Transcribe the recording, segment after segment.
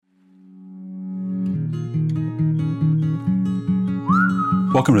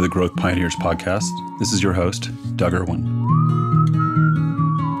Welcome to the Growth Pioneers podcast. This is your host, Doug Irwin.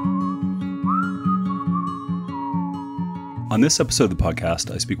 On this episode of the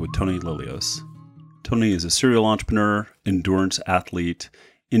podcast, I speak with Tony Lillios. Tony is a serial entrepreneur, endurance athlete,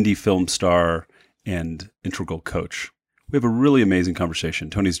 indie film star, and integral coach. We have a really amazing conversation.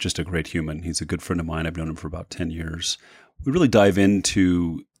 Tony's just a great human. He's a good friend of mine. I've known him for about 10 years. We really dive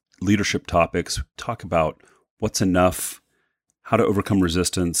into leadership topics, talk about what's enough, how to overcome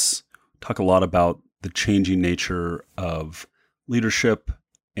resistance, talk a lot about the changing nature of leadership,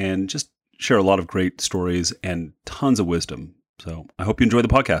 and just share a lot of great stories and tons of wisdom. So I hope you enjoy the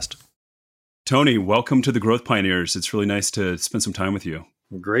podcast. Tony, welcome to the Growth Pioneers. It's really nice to spend some time with you.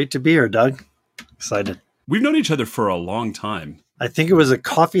 Great to be here, Doug. Excited. We've known each other for a long time. I think it was a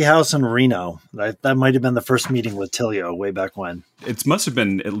coffee house in Reno. That might have been the first meeting with Lillios way back when. It must have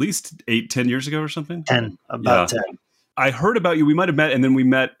been at least 10 years ago or something? 10, about 10. I heard about you. We might have met, and then we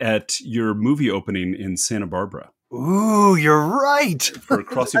met at your movie opening in Santa Barbara. Ooh, you're right. For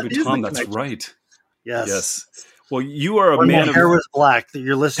Crossing Bhutan, that's right. Yes. Well, you are when man my hair was black.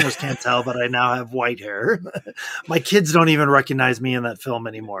 Your listeners can't tell, but I now have white hair. My kids don't even recognize me in that film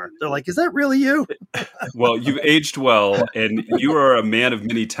anymore. They're like, is that really you? Well, you've aged well, and you are a man of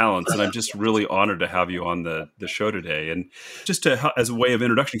many talents, and I'm just really honored to have you on the show today. And just as a way of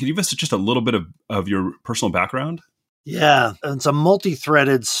introduction, can you give us just a little bit of your personal background? Yeah, it's a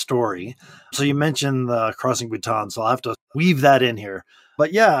multi-threaded story. So you mentioned Crossing Bhutan, so I'll have to weave that in here.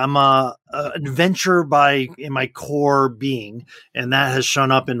 But yeah, I'm an adventurer in my core being, and that has shown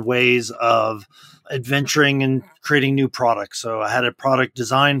up in ways of adventuring and creating new products. So I had a product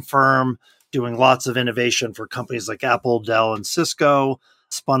design firm doing lots of innovation for companies like Apple, Dell, and Cisco,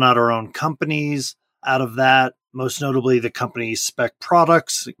 spun out our own companies out of that. Most notably, the company Spec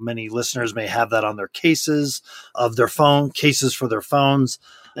Products. Many listeners may have that on their cases of their cases for their phones.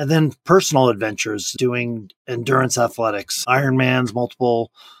 And then personal adventures, doing endurance athletics, Ironmans,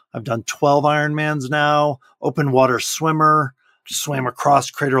 multiple. I've done 12 Ironmans now, open water swimmer, swam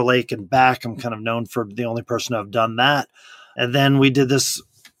across Crater Lake and back. I'm kind of known for the only person to have done that. And then we did this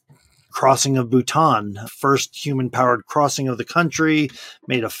crossing of Bhutan, first human-powered crossing of the country,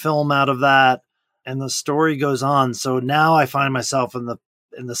 made a film out of that. And the story goes on. So now I find myself in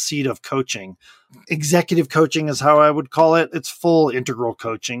the seat of coaching. Executive coaching is how I would call it. It's full integral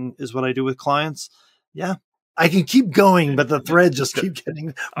coaching is what I do with clients. Yeah. I can keep going, but the threads just keep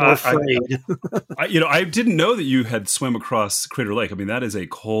getting more frayed. I didn't know that you had swam across Crater Lake. I mean, that is a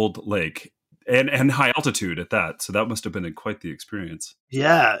cold lake and high altitude at that. So that must have been quite the experience.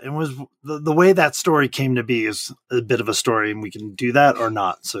 Yeah. It was the way that story came to be is a bit of a story, and we can do that or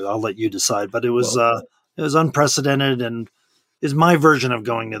not. So I'll let you decide. But it was unprecedented and is my version of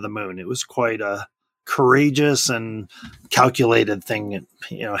going to the moon. It was quite a courageous and calculated thing,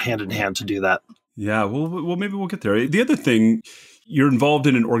 hand in hand to do that. Yeah. Well, maybe we'll get there. The other thing, you're involved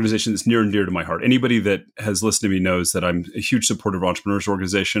in an organization that's near and dear to my heart. Anybody that has listened to me knows that I'm a huge supporter of Entrepreneurs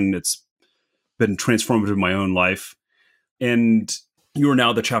Organization. It's been transformative in my own life. And you are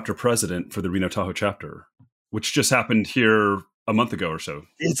now the chapter president for the Reno Tahoe Chapter, which just happened here a month ago or so.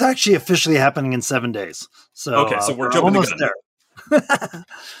 It's actually officially happening in 7 days. So okay, so we're jumping almost there.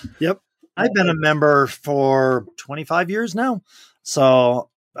 Yep. I've been a member for 25 years now. So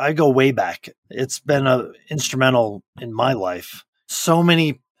I go way back. It's been instrumental in my life. So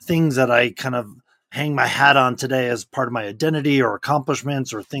many things that I kind of hang my hat on today as part of my identity or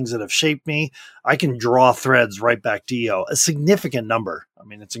accomplishments or things that have shaped me. I can draw threads right back to EO, a significant number. I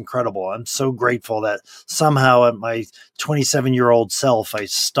mean, it's incredible. I'm so grateful that somehow at my 27-year-old self, I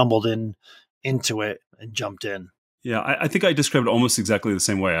stumbled into it and jumped in. Yeah, I think I described it almost exactly the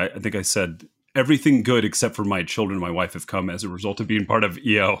same way. I think I said everything good except for my children and my wife have come as a result of being part of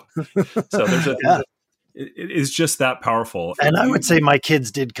EO. So it is just that powerful. And I would say my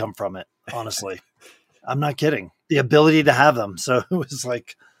kids did come from it, honestly. I'm not kidding. The ability to have them. So it was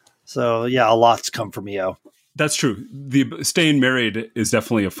a lot's come from EO. That's true. The staying married is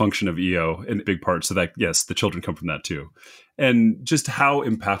definitely a function of EO in big part. So that, yes, the children come from that too. And just how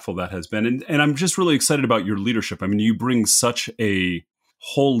impactful that has been. And I'm just really excited about your leadership. I mean, you bring such a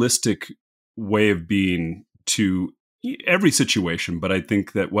holistic way of being to every situation. But I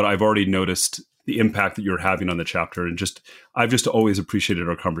think that what I've already noticed, the impact that you're having on the chapter, and I've just always appreciated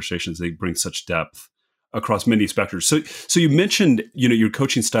our conversations. They bring such depth across many specters. So you mentioned, your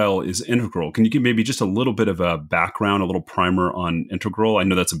coaching style is integral. Can you give maybe just a little bit of a background, a little primer on integral? I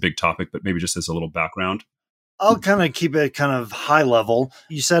know that's a big topic, but maybe just as a little background. I'll kind of keep it kind of high level.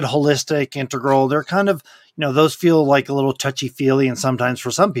 You said holistic, integral. They're kind of, those feel like a little touchy feely. And sometimes for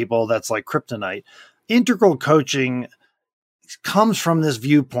some people, that's like kryptonite. Integral coaching comes from this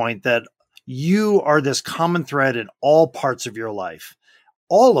viewpoint that you are this common thread in all parts of your life,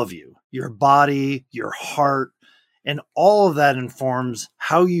 all of you, your body, your heart, and all of that informs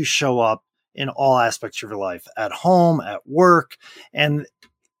how you show up in all aspects of your life, at home, at work, and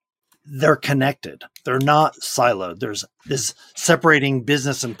they're connected. They're not siloed. There's this separating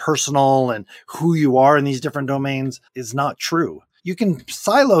business and personal and who you are in these different domains is not true. You can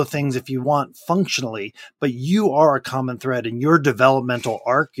silo things if you want functionally, but you are a common thread, and your developmental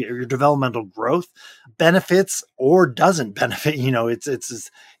arc, your developmental growth benefits or doesn't benefit.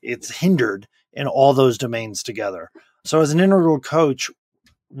 It's hindered in all those domains together. So as an integral coach,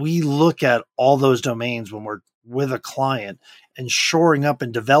 we look at all those domains when we're with a client and shoring up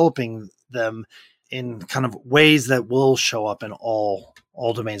and developing them in kind of ways that will show up in all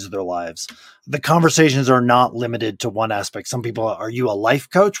domains of their lives. The conversations are not limited to one aspect. Some people, are you a life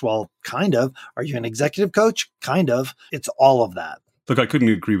coach? Well, kind of. Are you an executive coach? Kind of. It's all of that. Look, I couldn't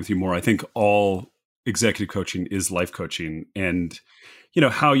agree with you more. I think all executive coaching is life coaching. And,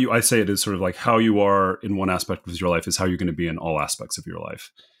 I say it is sort of like how you are in one aspect of your life is how you're going to be in all aspects of your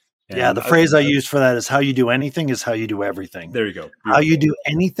life. And yeah, the phrase I use for that is how you do anything is how you do everything. There you go. How you do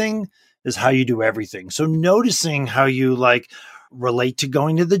anything is how you do everything. So noticing how you relate to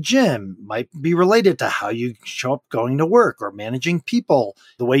going to the gym might be related to how you show up going to work or managing people.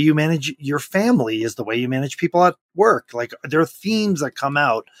 The way you manage your family is the way you manage people at work. There are themes that come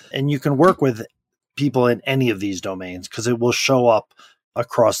out, and you can work with people in any of these domains because it will show up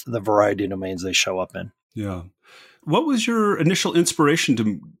across the variety of domains they show up in. Yeah. What was your initial inspiration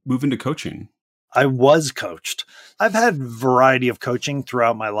to move into coaching? I was coached. I've had a variety of coaching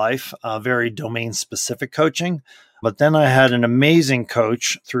throughout my life, very domain-specific coaching. But then I had an amazing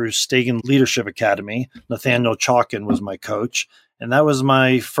coach through Stagen Leadership Academy. Nathaniel Chalkin was my coach. And that was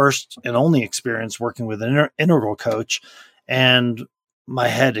my first and only experience working with an integral coach. And my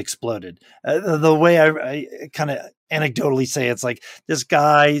head exploded. The way I kind of anecdotally say it's like, this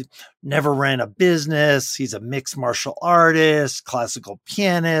guy never ran a business. He's a mixed martial artist, classical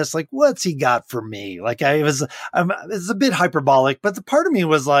pianist. What's he got for me? It's a bit hyperbolic, but the part of me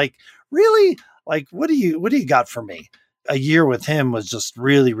was like, really? What do you got for me? A year with him was just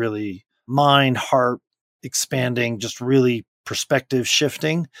really, really mind, heart expanding, just really perspective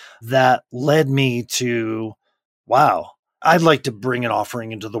shifting that led me to, wow, I'd like to bring an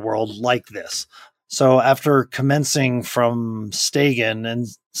offering into the world like this. So after commencing from Stagen and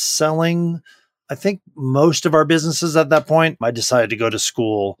selling, I think most of our businesses at that point, I decided to go to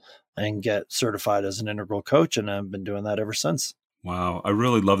school and get certified as an integral coach. And I've been doing that ever since. Wow. I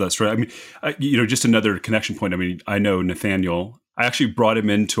really love that story. I mean, just another connection point. I mean, I know Nathaniel. I actually brought him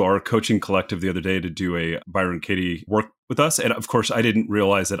into our coaching collective the other day to do a Byron Katie work with us. And of course, I didn't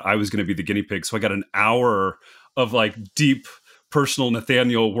realize that I was going to be the guinea pig. So I got an hour of deep personal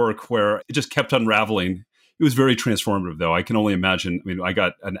Nathaniel work where it just kept unraveling. It was very transformative, though. I can only imagine. I mean, I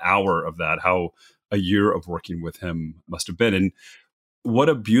got an hour of that, how a year of working with him must have been. And what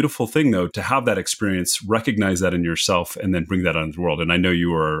a beautiful thing, though, to have that experience, recognize that in yourself, and then bring that out into the world. And I know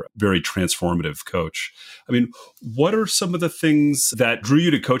you are a very transformative coach. I mean, what are some of the things that drew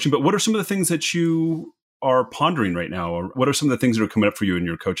you to coaching, but what are some of the things that you are pondering right now? Or what are some of the things that are coming up for you in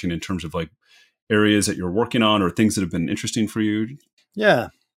your coaching in terms of areas that you're working on or things that have been interesting for you? Yeah.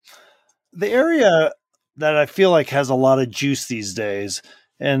 The area that I feel like has a lot of juice these days,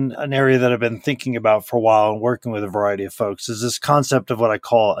 and an area that I've been thinking about for a while and working with a variety of folks, is this concept of what I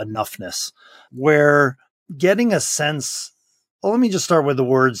call enoughness, where getting a sense, let me just start with the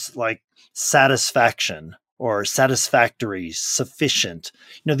words like satisfaction or satisfactory, sufficient.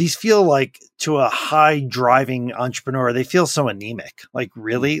 These feel like, to a high driving entrepreneur, they feel so anemic.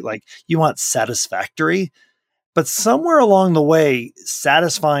 Really? You want satisfactory? But somewhere along the way,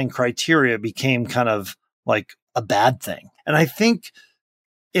 satisfying criteria became kind of like a bad thing. And I think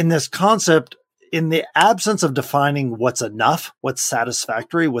in this concept, in the absence of defining what's enough, what's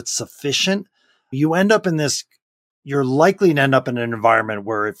satisfactory, what's sufficient, you end up in this, you're likely to end up in an environment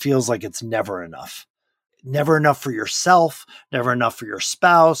where it feels like it's never enough. Never enough for yourself, never enough for your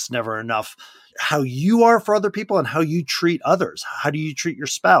spouse, never enough how you are for other people and how you treat others. How do you treat your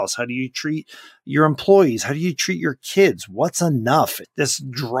spouse? How do you treat your employees? How do you treat your kids? What's enough? This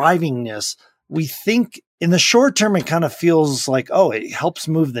drivingness, we think in the short term, it kind of feels like, oh, it helps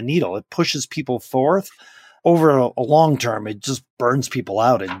move the needle. It pushes people forth. Over a long term, it just burns people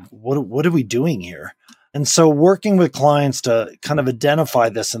out. And what are we doing here? And so working with clients to kind of identify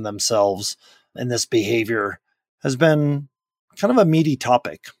this in themselves and this behavior has been kind of a meaty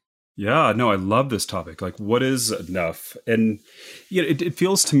topic. Yeah, no, I love this topic. What is enough? And it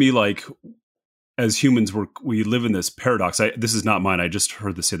feels to me like as humans, we live in this paradox. This is not mine. I just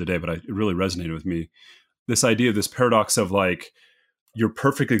heard this the other day, but it really resonated with me. This idea of this paradox of like, you're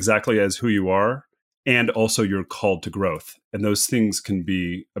perfect exactly as who you are, and also you're called to growth. And those things can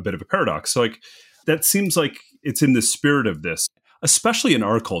be a bit of a paradox. So like, that seems like it's in the spirit of this, especially in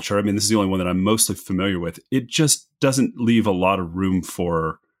our culture. I mean, this is the only one that I'm mostly familiar with. It just doesn't leave a lot of room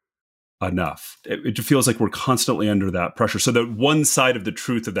for enough. It feels like we're constantly under that pressure. So that one side of the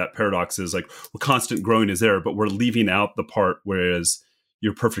truth of that paradox is like, we're constant growing is there, but we're leaving out the part whereas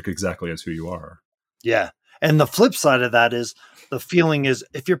you're perfect exactly as who you are. Yeah. And the flip side of that is the feeling is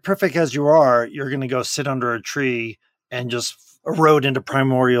if you're perfect as you are, you're going to go sit under a tree and just erode into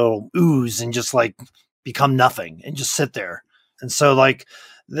primordial ooze and just like become nothing and just sit there. And so like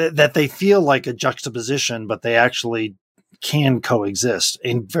that they feel like a juxtaposition, but they actually can coexist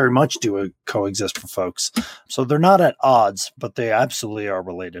and very much do coexist for folks. So they're not at odds, but they absolutely are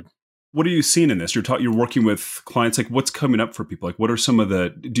related. What are you seeing in this? You're working with clients. Like, what's coming up for people? Like, what are some of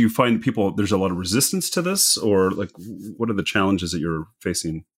do you find there's a lot of resistance to this, or like, what are the challenges that you're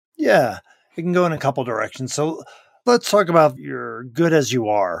facing? Yeah, it can go in a couple directions. So let's talk about you're good as you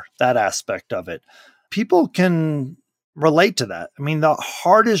are, that aspect of it. People can relate to that. I mean, the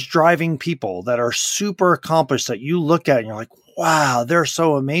hardest driving people that are super accomplished that you look at and you're like, wow, they're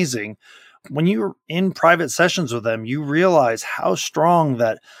so amazing. When you're in private sessions with them, you realize how strong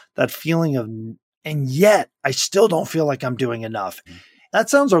that feeling of, and yet I still don't feel like I'm doing enough. That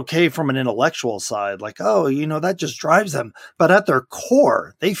sounds okay from an intellectual side, like, oh, that just drives them. But at their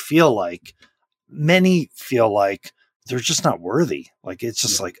core, many feel like they're just not worthy. Like, it's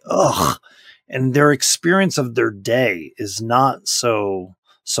just like, ugh. And their experience of their day is not so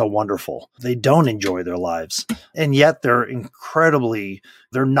wonderful. They don't enjoy their lives. And yet they're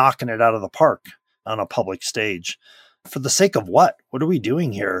knocking it out of the park on a public stage. For the sake of what? What are we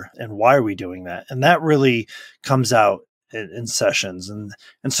doing here? And why are we doing that? And that really comes out in sessions. And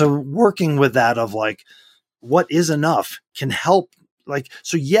so working with that of like, what is enough can help. Like,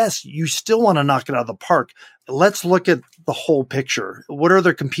 so yes, you still want to knock it out of the park. Let's look at the whole picture. What are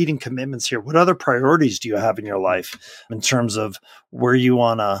the competing commitments here? What other priorities do you have in your life in terms of where you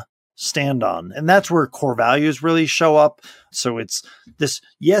want to stand on? And that's where core values really show up. So it's this,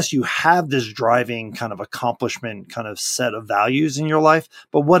 yes, you have this driving kind of accomplishment kind of set of values in your life,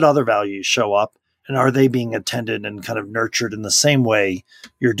 but what other values show up? And are they being attended and kind of nurtured in the same way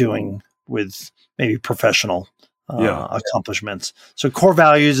you're doing with maybe professional accomplishments? So core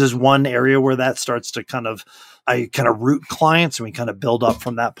values is one area where that starts to I root clients and we kind of build up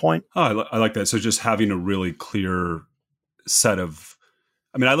from that point. Oh, I like that. So just having a really clear set of,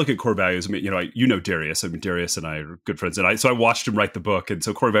 I look at core values. Darius. Darius and I are good friends, and I watched him write the book, and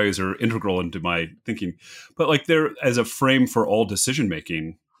so core values are integral into my thinking. But like they're as a frame for all decision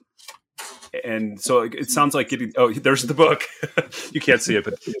making. And so it sounds like there's the book. You can't see it,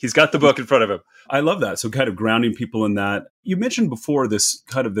 but he's got the book in front of him. I love that. So kind of grounding people in that. You mentioned before this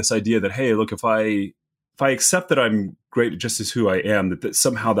idea that, hey, look, if I accept that I'm great just as who I am, that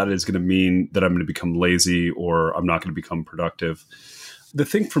somehow that is going to mean that I'm going to become lazy or I'm not going to become productive. The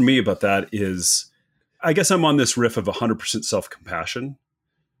thing for me about that is, I guess I'm on this riff of 100% self-compassion.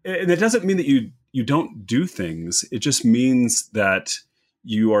 And it doesn't mean that you don't do things. It just means that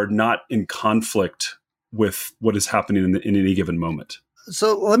you are not in conflict with what is happening in any given moment.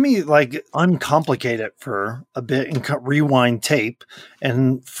 So let me uncomplicate it for a bit and rewind tape.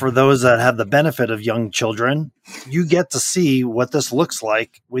 And for those that have the benefit of young children, you get to see what this looks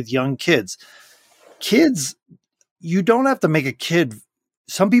like with young kids. Kids, you don't have to make a kid,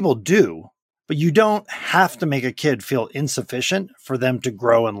 some people do, but you don't have to make a kid feel insufficient for them to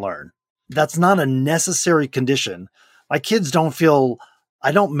grow and learn. That's not a necessary condition. My kids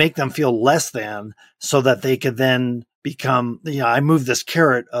I don't make them feel less than so that they could then become, I move this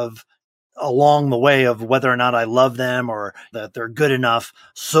carrot along the way of whether or not I love them or that they're good enough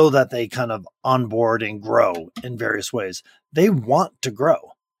so that they kind of onboard and grow in various ways. They want to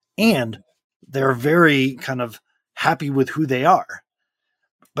grow and they're very kind of happy with who they are.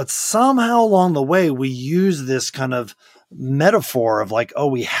 But somehow along the way, we use this kind of metaphor of like, oh,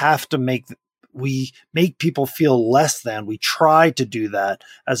 we make people feel less than. We try to do that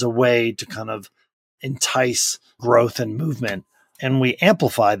as a way to kind of entice growth and movement. And we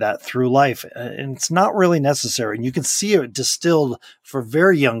amplify that through life. And it's not really necessary. And you can see it distilled for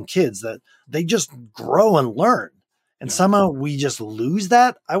very young kids that they just grow and learn. And somehow we just lose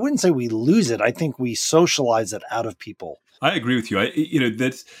that. I wouldn't say we lose it. I think we socialize it out of people. I agree with you.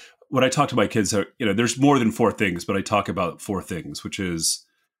 That's when I talk to my kids, there's more than 4 things, but I talk about 4 things, which is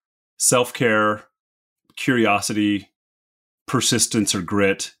self-care, curiosity, persistence or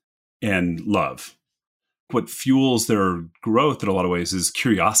grit, and love. What fuels their growth in a lot of ways is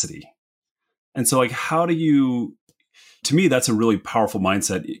curiosity. And so like, how do you, to me, that's a really powerful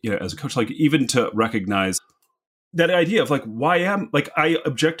mindset, as a coach, like even to recognize that idea of like, I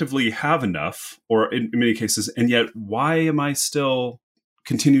objectively have enough, or in many cases, and yet why am I still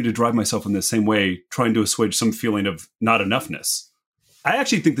continue to drive myself in the same way, trying to assuage some feeling of not enoughness? I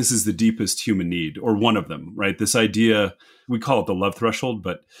actually think this is the deepest human need, or one of them, right? This idea, we call it the love threshold,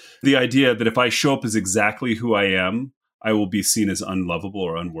 but the idea that if I show up as exactly who I am, I will be seen as unlovable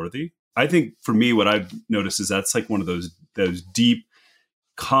or unworthy. I think for me, what I've noticed is that's like one of those deep,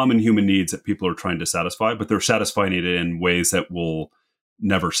 common human needs that people are trying to satisfy, but they're satisfying it in ways that will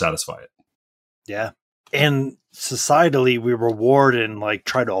never satisfy it. Yeah. And societally, we reward and like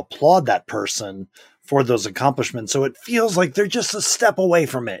try to applaud that person for those accomplishments. So it feels like they're just a step away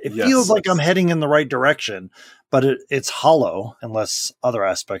from it. It feels like I'm heading in the right direction, but it's hollow unless other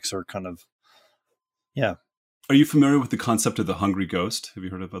aspects are kind of, yeah. Are you familiar with the concept of the hungry ghost? Have you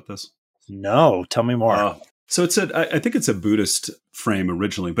heard about this? No, tell me more. So I think it's a Buddhist frame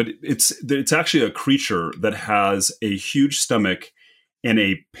originally, but it's actually a creature that has a huge stomach and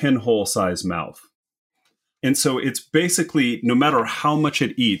a pinhole-sized mouth. And so it's basically, no matter how much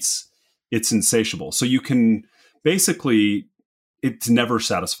it eats, it's insatiable. So you can basically, it's never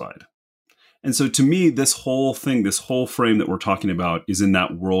satisfied. And so to me, this whole thing, this whole frame that we're talking about is in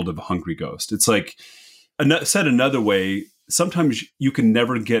that world of hungry ghost. It's like, said another way, sometimes you can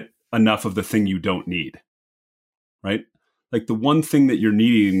never get enough of the thing you don't need. Right? Like the one thing that you're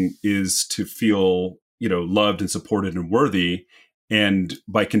needing is to feel, loved and supported and worthy. And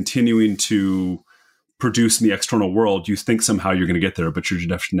by continuing to produce in the external world, you think somehow you're going to get there, but you're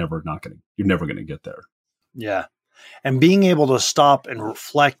never going to get there. Yeah. And being able to stop and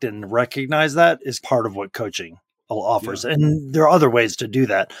reflect and recognize that is part of what coaching offers. Yeah. And there are other ways to do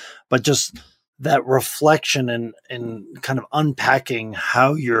that, but just that reflection and kind of unpacking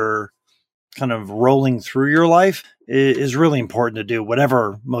how you're kind of rolling through your life is really important to do,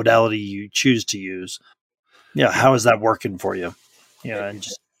 whatever modality you choose to use. Yeah. How is that working for you? Yeah. And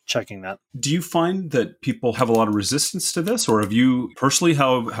just checking that. Do you find that people have a lot of resistance to this, or have you personally,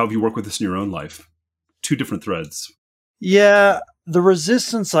 how have you worked with this in your own life? Two different threads. Yeah. The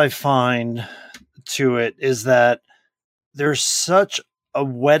resistance I find to it is that there's such a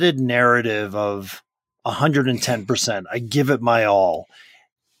wedded narrative of 110%. I give it my all.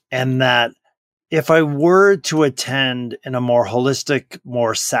 And that if I were to attend in a more holistic,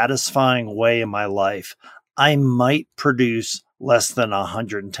 more satisfying way in my life, I might produce less than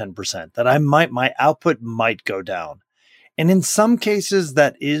 110%, that my output might go down. And in some cases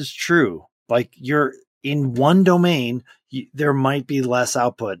that is true. Like you're in one domain, there might be less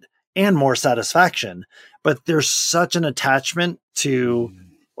output and more satisfaction, but there's such an attachment to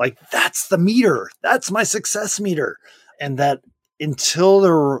like, that's the meter, that's my success meter. And that until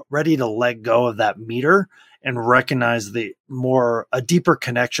they're ready to let go of that meter and recognize a deeper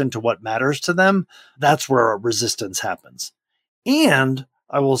connection to what matters to them, that's where resistance happens. And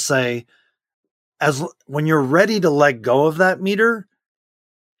I will say, when you're ready to let go of that meter,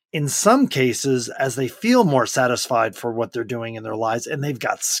 in some cases, as they feel more satisfied for what they're doing in their lives, and they've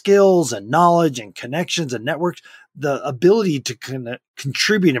got skills and knowledge and connections and networks, the ability to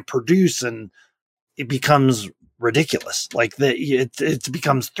contribute and produce, and it becomes ridiculous. Like it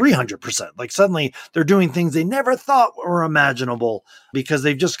becomes 300%. Like suddenly they're doing things they never thought were imaginable because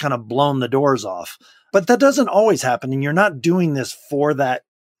they've just kind of blown the doors off. But that doesn't always happen. And you're not doing this for that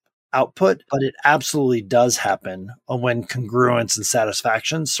output, but it absolutely does happen when congruence and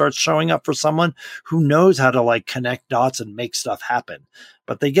satisfaction starts showing up for someone who knows how to like connect dots and make stuff happen.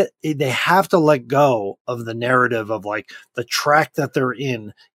 But they have to let go of the narrative of like the track that they're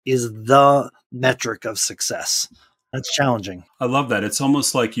in is the metric of success. That's challenging. I love that. It's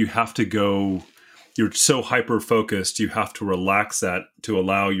almost like you have to go, you're so hyper-focused, you have to relax that to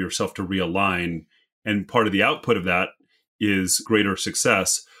allow yourself to realign. And part of the output of that is greater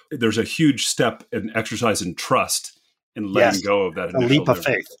success. There's a huge step in exercise in trust and letting go of that. A leap of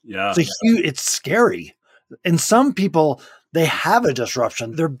faith. Yeah. It's scary. And some people, they have a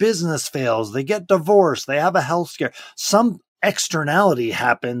disruption. Their business fails. They get divorced. They have a health scare. Some externality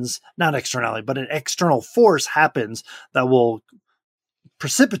happens, not externality, but an external force happens that will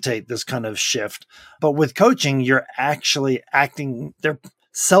precipitate this kind of shift. But with coaching, you're actually they're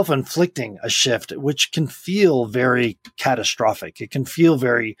self-inflicting a shift, which can feel very catastrophic. It can feel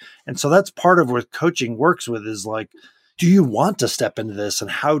and so that's part of what coaching works with is like, do you want to step into this?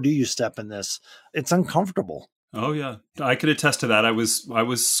 And how do you step in this? It's uncomfortable. Oh yeah. I could attest to that. I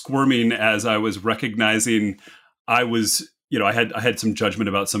was squirming as I was recognizing I was I had some judgment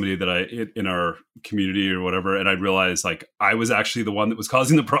about somebody that in our community or whatever, and I realized like I was actually the one that was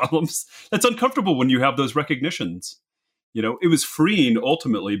causing the problems. That's uncomfortable when you have those recognitions. It was freeing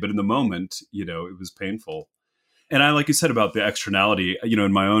ultimately, but in the moment, it was painful. And like you said about the externality,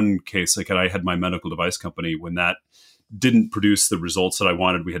 in my own case, like I had my medical device company, when that didn't produce the results that I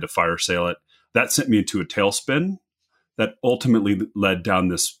wanted, we had to fire sale it. That sent me into a tailspin that ultimately led down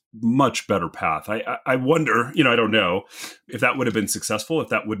this much better path. I wonder, I don't know if that would have been successful, if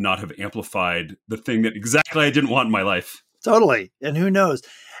that would not have amplified the thing that exactly I didn't want in my life. Totally. And who knows?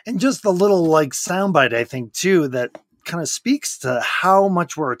 And just the little like soundbite, I think too, that kind of speaks to how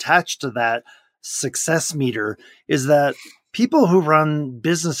much we're attached to that success meter is that people who run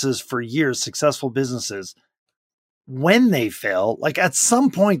businesses for years, successful businesses, when they fail, like at some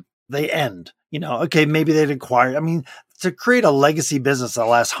point they end, okay, maybe they'd acquire. I mean, to create a legacy business that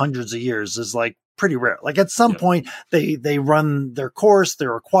lasts hundreds of years is like pretty rare. Like at some point they run their course,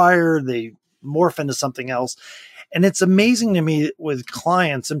 they're acquired, they morph into something else. And it's amazing to me with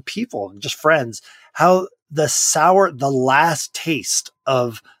clients and people, just friends, how the last taste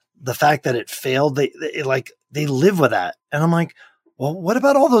of the fact that it failed, they live with that. And I'm like, well, what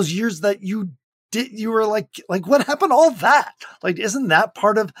about all those years that you were like what happened to all that? Like, isn't that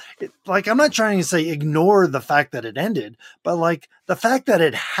part of it? Like, I'm not trying to say ignore the fact that it ended, but like the fact that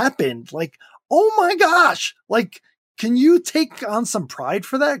it happened, like, oh my gosh, like, can you take on some pride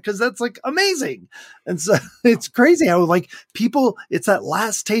for that? Cause that's like amazing. And so it's crazy how like people, it's that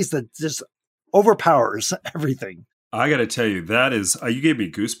last taste that just overpowers everything. I got to tell you, that is, you gave me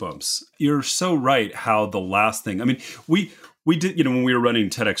goosebumps. You're so right how the last thing, I mean, we did, when we were running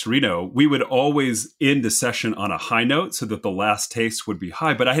TEDx Reno, we would always end a session on a high note so that the last taste would be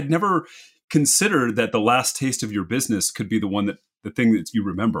high. But I had never considered that the last taste of your business could be the thing that you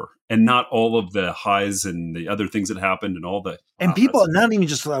remember, and not all of the highs and the other things that happened and all the. And people, not even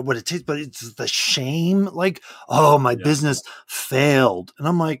just what it tastes, but it's the shame. Like, oh, my business failed. And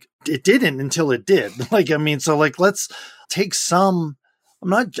I'm like, it didn't until it did. Like, I mean, so like, let's take some, I'm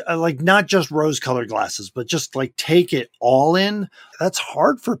not just rose colored glasses, but just like take it all in. That's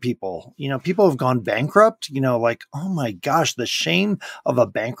hard for people. People have gone bankrupt, like, oh my gosh, the shame of a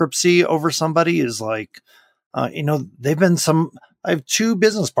bankruptcy over somebody is like, they've been I have 2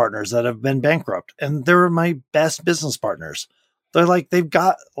 business partners that have been bankrupt, and they're my best business partners. They're like, they've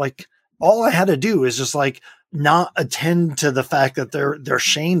got like, all I had to do is just like not attend to the fact that their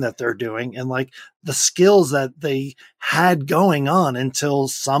shame that they're doing and like the skills that they had going on until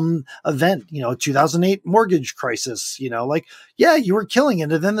some event, 2008 mortgage crisis, like, yeah, you were killing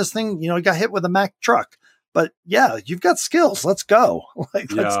it. And then this thing, got hit with a Mack truck, but yeah, you've got skills. Let's go.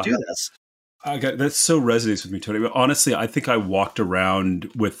 Like, let's do this. That so resonates with me, Tony. But honestly, I think I walked around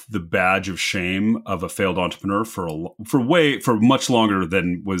with the badge of shame of a failed entrepreneur for much longer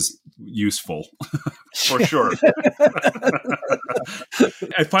than was useful, for sure.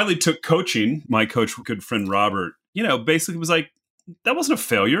 I finally took coaching. My coach, good friend Robert, basically was like, that wasn't a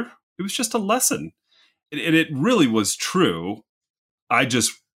failure. It was just a lesson. And it really was true. I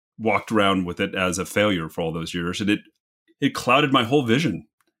just walked around with it as a failure for all those years. And it clouded my whole vision.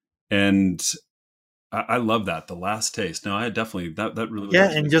 And I love that. The last taste. No, I definitely, that really was.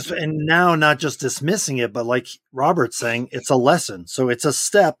 Yeah. And now not just dismissing it, but like Robert's saying, it's a lesson. So it's a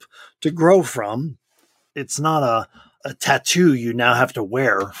step to grow from. It's not a tattoo you now have to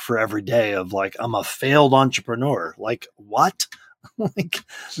wear for every day of like, I'm a failed entrepreneur. Like, what? Like,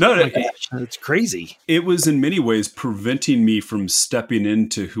 no, it's crazy. It was in many ways preventing me from stepping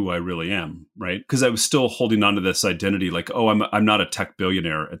into who I really am, right? Because I was still holding on to this identity, like, oh, I'm not a tech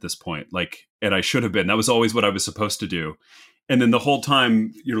billionaire at this point, like, and I should have been. That was always what I was supposed to do. And then the whole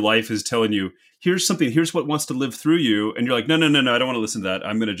time, your life is telling you, here's what wants to live through you, and you're like, no, I don't want to listen to that.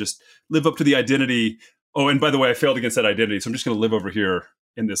 I'm going to just live up to the identity. Oh, and by the way, I failed against that identity, so I'm just going to live over here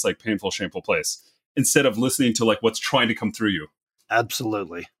in this like painful, shameful place instead of listening to like what's trying to come through you.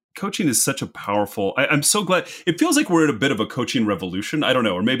 Absolutely. Coaching is such a powerful, I'm so glad. It feels like we're in a bit of a coaching revolution. I don't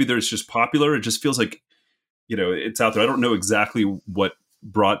know. Or maybe there's just popular. It just feels like, it's out there. I don't know exactly what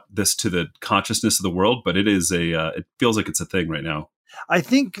brought this to the consciousness of the world, but it feels like it's a thing right now. I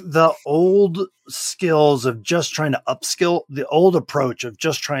think the old skills of just trying to upskill, the old approach of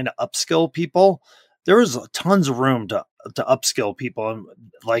just trying to upskill people, there was tons of room to upskill people and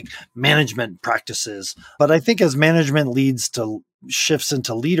like management practices. But I think as management shifts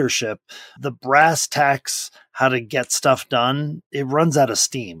into leadership, the brass tacks, how to get stuff done, it runs out of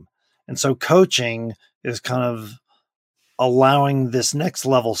steam. And so coaching is kind of allowing this next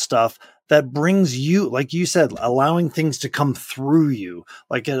level stuff that brings you, like you said, allowing things to come through you.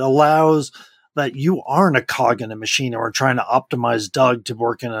 Like it allows that you aren't a cog in a machine and we're trying to optimize Doug to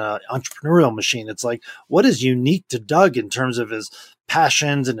work in an entrepreneurial machine. It's like, what is unique to Doug in terms of his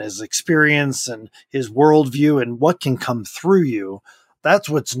passions and his experience and his worldview and what can come through you? That's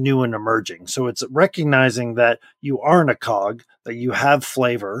what's new and emerging. So it's recognizing that you aren't a cog, that you have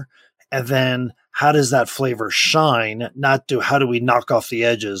flavor, and then how does that flavor shine? How do we knock off the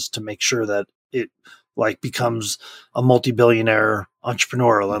edges to make sure that it like becomes a multi-billionaire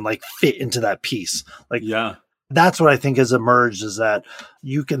entrepreneurial and like fit into that piece. Like, yeah, that's what I think has emerged, is that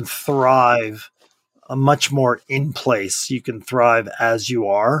you can thrive a much more in place. You can thrive as you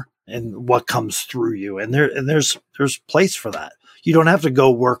are and what comes through you. And there's place for that. You don't have to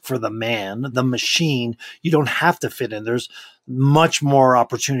go work for the machine. You don't have to fit in. There's much more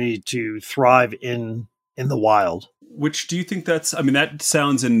opportunity to thrive in the wild. Which do you think that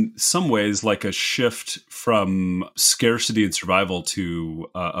sounds in some ways like a shift from scarcity and survival to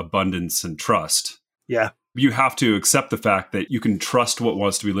abundance and trust. Yeah. You have to accept the fact that you can trust what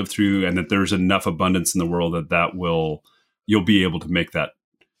wants to be lived through and that there's enough abundance in the world you'll be able to make that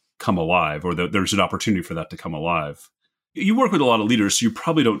come alive, or that there's an opportunity for that to come alive. You work with a lot of leaders, so you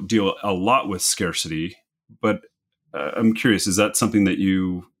probably don't deal a lot with scarcity, but I'm curious, is that something that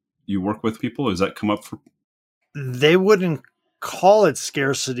you work with people? Does that come up for? They wouldn't call it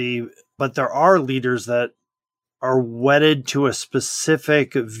scarcity, but there are leaders that are wedded to a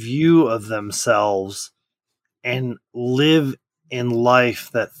specific view of themselves and live in life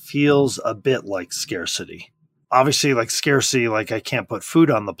that feels a bit like scarcity. Obviously, like scarcity, like I can't put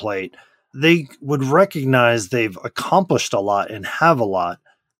food on the plate. They would recognize they've accomplished a lot and have a lot,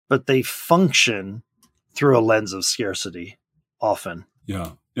 but they function through a lens of scarcity often.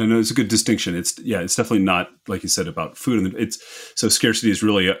 Yeah. And it's a good distinction. It's definitely not, like you said, about food. And so scarcity is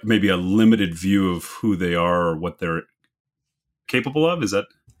really maybe a limited view of who they are or what they're capable of. Is that?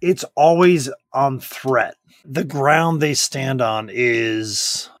 It's always on threat. The ground they stand on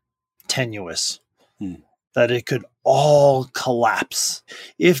is tenuous, that it could all collapse.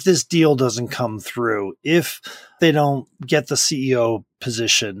 If this deal doesn't come through, if they don't get the CEO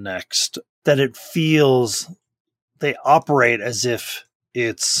position next, that it feels they operate as if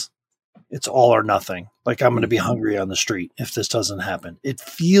it's all or nothing. Like, I'm going to be hungry on the street if this doesn't happen. It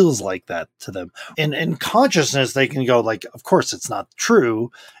feels like that to them. And in consciousness, they can go like, of course it's not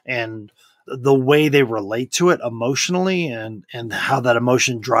true. And the way they relate to it emotionally and how that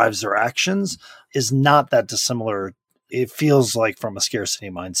emotion drives their actions is not that dissimilar. It feels like from a scarcity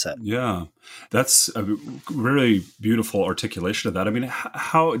mindset. Yeah, that's a really beautiful articulation of that. I mean,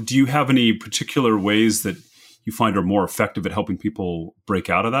 how do you have any particular ways that you find are more effective at helping people break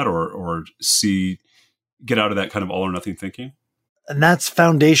out of that or get out of that kind of all or nothing thinking? And that's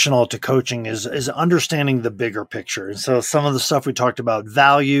foundational to coaching is understanding the bigger picture. And so some of the stuff we talked about,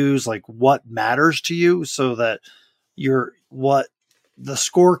 values, like what matters to you, so that what the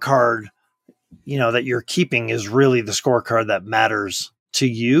scorecard, that you're keeping is really the scorecard that matters to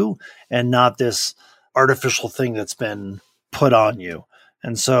you and not this artificial thing that's been put on you.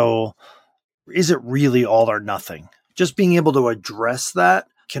 And so is it really all or nothing? Just being able to address that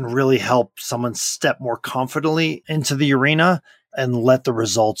can really help someone step more confidently into the arena and let the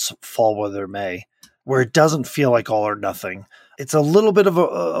results fall where they may, where it doesn't feel like all or nothing. It's a little bit of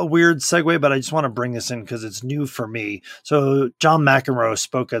a weird segue, but I just want to bring this in because it's new for me. So John McEnroe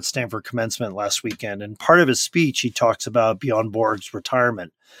spoke at Stanford Commencement last weekend, and part of his speech, he talks about Bjorn Borg's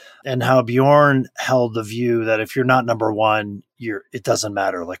retirement and how Bjorn held the view that if you're not number one, it doesn't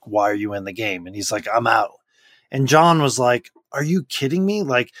matter. Like, why are you in the game? And he's like, I'm out. And John was like, are you kidding me?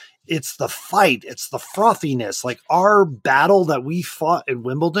 Like, it's the fight. It's the frothiness. Like our battle that we fought in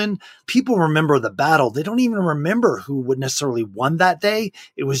Wimbledon, people remember the battle. They don't even remember who would necessarily won that day.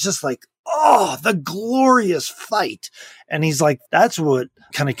 It was just like, oh, the glorious fight. And he's like, that's what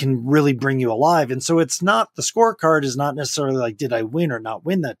kind of can really bring you alive. And so it's not, the scorecard is not necessarily like, did I win or not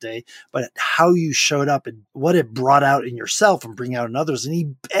win that day, but how you showed up and what it brought out in yourself and bring out in others. And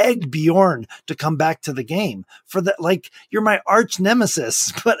he begged Bjorn to come back to the game for that. Like, you're my arch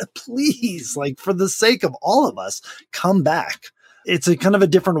nemesis, but please, like, for the sake of all of us, come back. It's a kind of a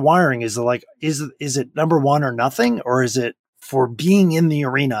different wiring. Is it like, is it number one or nothing? Or is it for being in the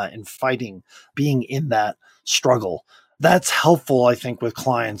arena and fighting, being in that struggle? That's helpful, I think, with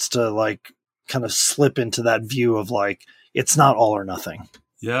clients to like kind of slip into that view of like, it's not all or nothing.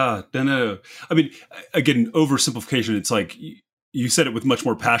 Yeah. No. I mean, again, oversimplification. It's like you said it with much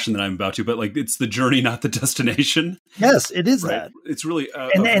more passion than I'm about to, but like it's the journey, not the destination. Yes, it is, right? That. It's really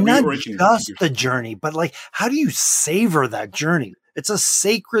and not just the journey, but like, how do you savor that journey? It's a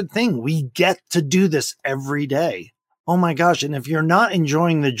sacred thing. We get to do this every day. oh my gosh. And if you're not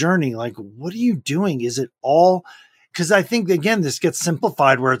enjoying the journey, like, what are you doing? Is it all? Because I think, again, this gets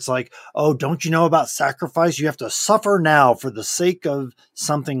simplified where it's like, oh, don't you know about sacrifice? You have to suffer now for the sake of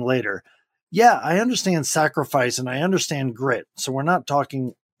something later. Yeah, I understand sacrifice and I understand grit. So we're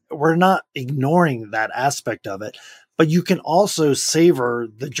not ignoring that aspect of it, but you can also savor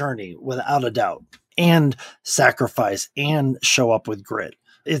the journey without a doubt and sacrifice and show up with grit.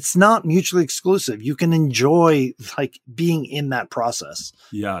 It's not mutually exclusive. You can enjoy like being in that process.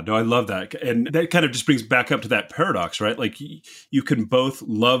 Yeah, no, I love that. And that kind of just brings back up to that paradox, right? Like you can both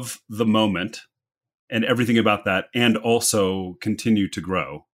love the moment and everything about that and also continue to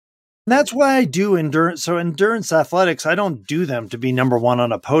grow. That's why I do endurance. So endurance athletics, I don't do them to be number one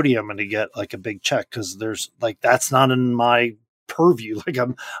on a podium and to get like a big check, because there's like, that's not in my purview. Like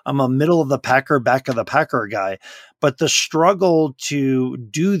I'm a middle of the packer, back of the packer guy, but the struggle to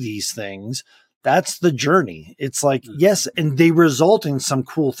do these things, that's the journey. It's like, yes. And they result in some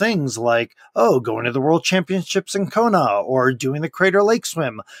cool things like, oh, going to the world championships in Kona or doing the Crater Lake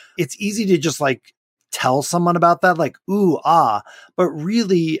swim. It's easy to just like tell someone about that, like, ooh, ah, but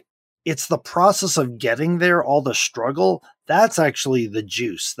really it's the process of getting there, all the struggle. That's actually the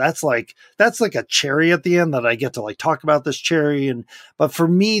juice. That's like a cherry at the end that I get to like talk about this cherry. But for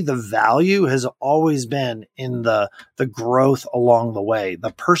me, the value has always been in the growth along the way.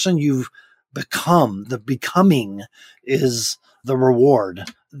 The person you've become, the becoming is the reward.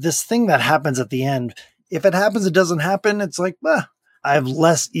 This thing that happens at the end, if it happens, it doesn't happen. It's like, I have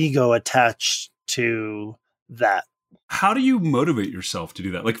less ego attached to that. How do you motivate yourself to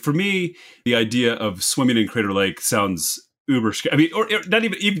do that? Like for me, the idea of swimming in Crater Lake sounds uber scary. I mean, or not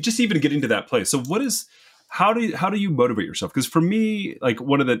even just even getting to that place. So how do you motivate yourself? Because for me, like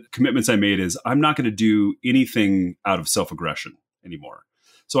one of the commitments I made is I'm not going to do anything out of self-aggression anymore.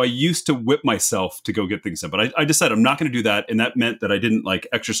 So I used to whip myself to go get things done, but I decided I'm not going to do that. And that meant that I didn't like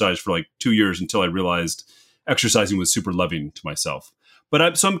exercise for like 2 years until I realized exercising was super loving to myself.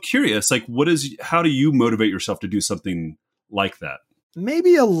 But I'm curious, like, how do you motivate yourself to do something like that?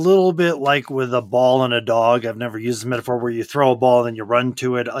 Maybe a little bit like with a ball and a dog. I've never used the metaphor where you throw a ball and then you run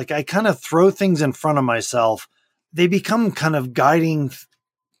to it. Like I kind of throw things in front of myself. They become kind of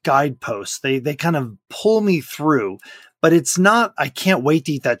guideposts. They kind of pull me through, but it's not, I can't wait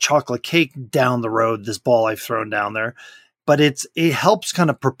to eat that chocolate cake down the road, this ball I've thrown down there, but it helps kind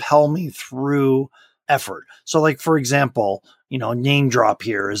of propel me through effort. So like, for example, name drop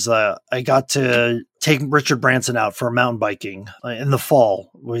here is I got to take Richard Branson out for mountain biking in the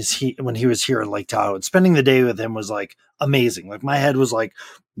fall when he was here in Lake Tahoe, and spending the day with him was like amazing. Like my head was like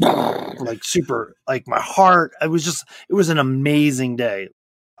super, like my heart, it was an amazing day.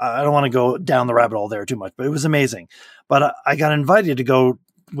 I don't want to go down the rabbit hole there too much, but it was amazing. But I got invited to go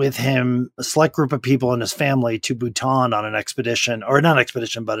with him, a select group of people and his family, to Bhutan on an expedition, or not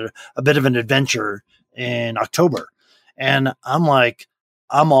expedition, but a bit of an adventure in October. And I'm like,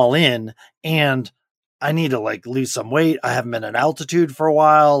 I'm all in, and I need to like lose some weight. I haven't been at altitude for a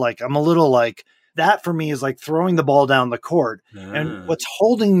while. Like I'm a little like, that for me is like throwing the ball down the court. And what's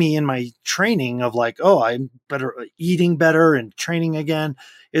holding me in my training of like, oh, I'm better eating better and training again,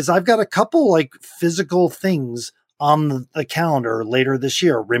 is I've got a couple like physical things on the calendar later this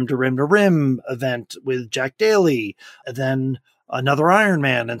year, rim to rim event with Jack Daly, and then another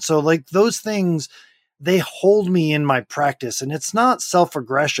Ironman. And so like those things, they hold me in my practice, and it's not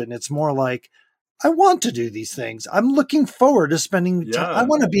self-aggression. It's more like, I want to do these things. I'm looking forward to spending time. I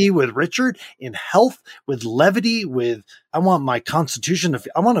want to be with Richard in health, with levity, I want my constitution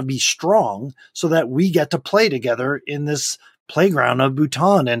I want to be strong so that we get to play together in this playground of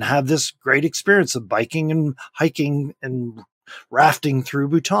Bhutan and have this great experience of biking and hiking and rafting through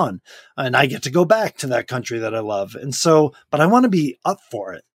Bhutan. And I get to go back to that country that I love. And so, but I want to be up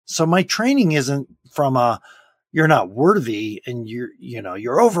for it. So my training isn't from you're not worthy and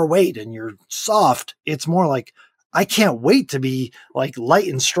you're overweight and you're soft. It's more like, I can't wait to be like light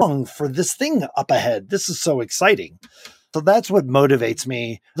and strong for this thing up ahead. This is so exciting. So that's what motivates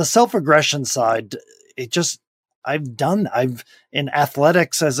me. The self-aggression side, I've in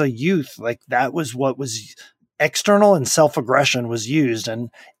athletics as a youth, like that was what was external, and self-aggression was used,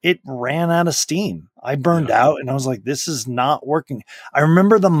 and it ran out of steam. I burned out, and I was like, this is not working. I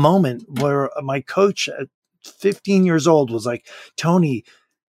remember the moment where my coach at 15 years old was like, Tony,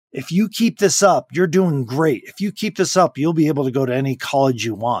 if you keep this up, you're doing great. If you keep this up, you'll be able to go to any college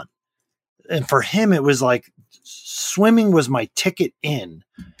you want. And for him, it was like swimming was my ticket in.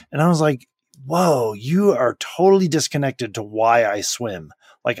 And I was like, whoa, you are totally disconnected to why I swim.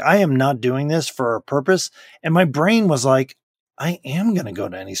 Like I am not doing this for a purpose. And my brain was like, I am going to go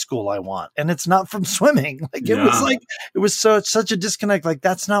to any school I want. And it's not from swimming. Yeah. It was such a disconnect. Like,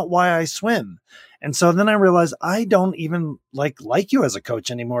 that's not why I swim. And so then I realized I don't even like you as a coach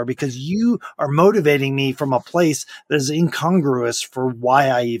anymore, because you are motivating me from a place that is incongruous for why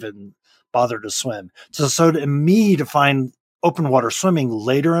I even bother to swim. So to me, to find open water swimming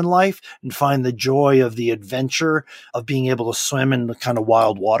later in life and find the joy of the adventure of being able to swim in the kind of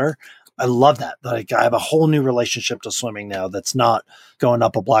wild water, I love that. Like, I have a whole new relationship to swimming now that's not going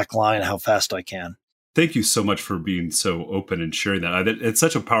up a black line how fast I can. Thank you so much for being so open and sharing that. It's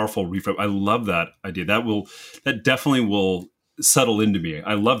such a powerful reframe. I love that idea. That definitely will settle into me.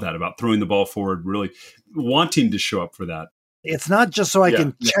 I love that about throwing the ball forward, really wanting to show up for that. It's not just so I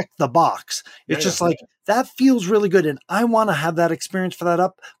can check the box. It's just like, that feels really good. And I want to have that experience for that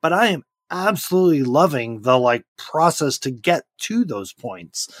up, but I am absolutely loving the process to get to those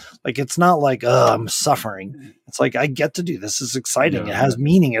points. Like, it's not like, I'm suffering. It's like, I get to do this. This is exciting. It has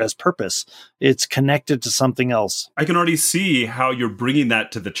meaning. It has purpose. It's connected to something else. I can already see how you're bringing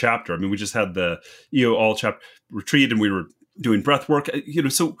that to the chapter. I mean, we just had the EO Chapter retreat and we were doing breath work,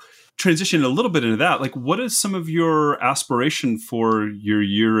 so transition a little bit into that. Like, what is some of your aspiration for your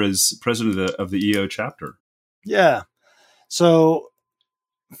year as president of the EO chapter? Yeah. So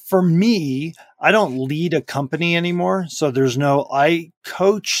for me, I don't lead a company anymore. So I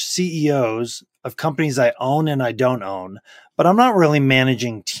coach CEOs of companies I own and I don't own, but I'm not really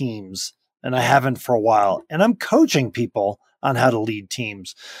managing teams, and I haven't for a while. And I'm coaching people on how to lead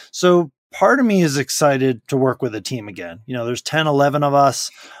teams. So part of me is excited to work with a team again. There's 10, 11 of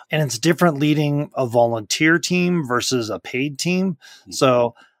us, and it's different leading a volunteer team versus a paid team.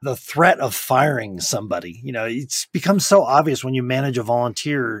 So the threat of firing somebody, it's become so obvious when you manage a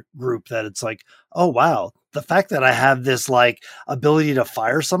volunteer group that it's like, oh, wow, the fact that I have this ability to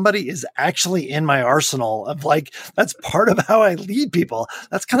fire somebody is actually in my arsenal of that's part of how I lead people.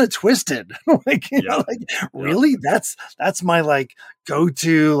 That's kind of twisted. Really? That's my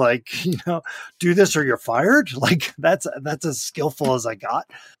go-to, do this or you're fired. That's as skillful as I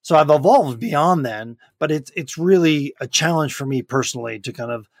got. So I've evolved beyond then, but it's really a challenge for me personally to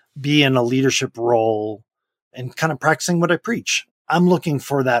kind of be in a leadership role and kind of practicing what I preach. I'm looking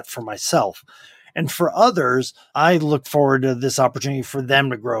for that for myself. And for others, I look forward to this opportunity for them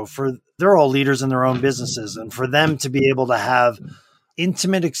to grow. They're all leaders in their own businesses, and for them to be able to have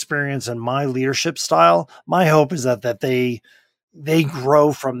intimate experience in my leadership style. My hope is that they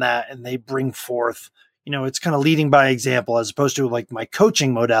grow from that and they bring forth, it's kind of leading by example, as opposed to my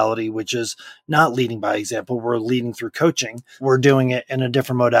coaching modality, which is not leading by example. We're leading through coaching. We're doing it in a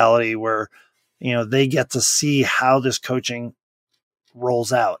different modality where, they get to see how this coaching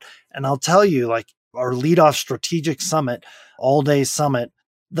rolls out. And I'll tell you, our leadoff strategic summit, all day summit,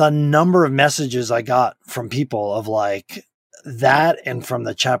 the number of messages I got from people of that, and from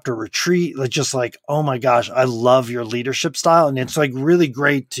the chapter retreat, oh my gosh, I love your leadership style. And it's really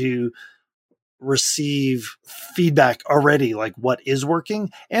great to receive feedback already, what is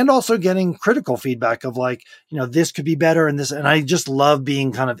working, and also getting critical feedback of this could be better, and this. And I just love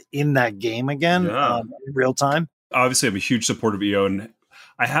being kind of in that game again, in real time. Obviously, I'm a huge supporter of EO, and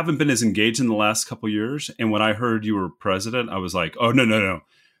I haven't been as engaged in the last couple of years. And when I heard you were president, I was like, oh, no.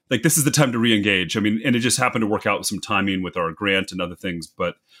 This is the time to re-engage. I mean, and it just happened to work out with some timing with our grant and other things.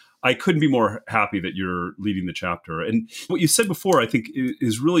 But I couldn't be more happy that you're leading the chapter. And what you said before, I think,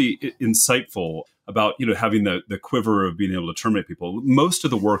 is really insightful about, having the quiver of being able to terminate people. Most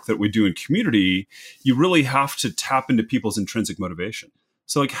of the work that we do in community, you really have to tap into people's intrinsic motivation.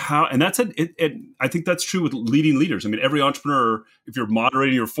 So how, and that's it. I think that's true with leading leaders. I mean, every entrepreneur, if you're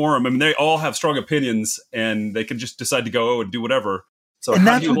moderating your forum, I mean, they all have strong opinions and they can just decide to go and do whatever. So and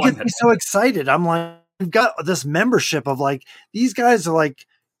that's what gets me so excited. I'm we've got this membership of these guys are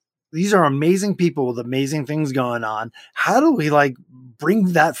these are amazing people with amazing things going on. How do we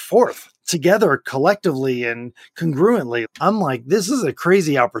bring that forth together collectively and congruently? I'm this is a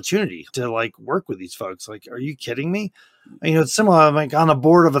crazy opportunity to work with these folks. Are you kidding me? It's similar. I'm on the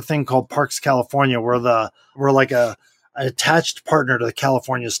board of a thing called Parks California, where we're an attached partner to the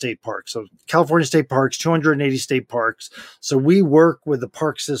California State Park. So California State Parks, 280 state parks. So we work with the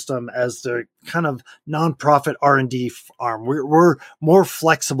park system as the kind of nonprofit R&D arm. We're more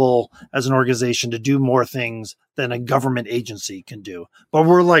flexible as an organization to do more things than a government agency can do. But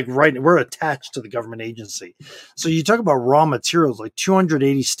we're we're attached to the government agency. So you talk about raw materials,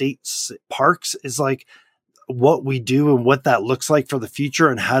 280 state parks is what we do and what that looks like for the future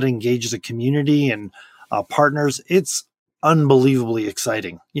and how to engage the community and partners. It's unbelievably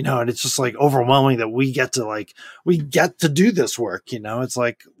exciting, and it's just overwhelming that we get to do this work. It's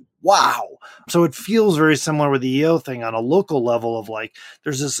wow. So it feels very similar with the EO thing on a local level of like,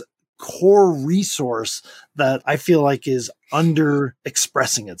 there's this core resource that I feel like is under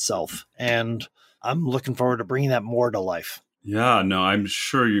expressing itself. And I'm looking forward to bringing that more to life. Yeah, no, I'm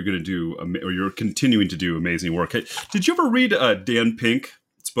sure you're going to do, or you're continuing to do amazing work. Hey, did you ever read Dan Pink's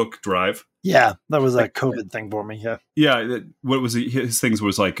book, Drive? Yeah, that was a COVID thing for me. Yeah. Yeah. What was his things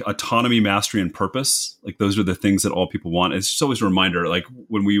was like autonomy, mastery, and purpose. Like those are the things that all people want. It's just always a reminder, like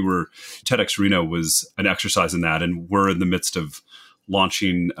when we were, TEDx Reno was an exercise in that. And we're in the midst of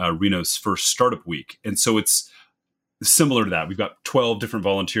launching Reno's first startup week. And so it's similar to that. We've got 12 different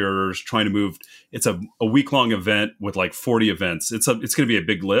volunteers trying to move. It's a week-long event with like 40 events. It's going to be a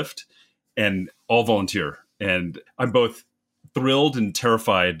big lift and all volunteer. And I'm both thrilled and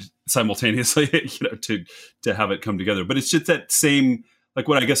terrified simultaneously, to have it come together. But it's just that same, like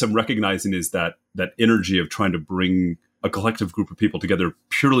what I guess I'm recognizing is that energy of trying to bring a collective group of people together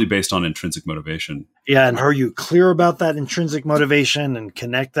purely based on intrinsic motivation. Yeah. And are you clear about that intrinsic motivation and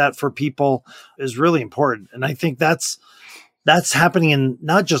connect that for people is really important. And I think that's happening in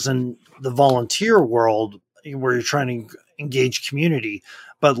not just in the volunteer world where you're trying to engage community,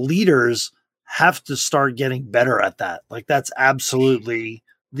 but leaders have to start getting better at that. Like that's absolutely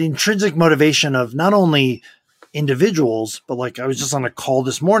the intrinsic motivation of not only individuals, but like I was just on a call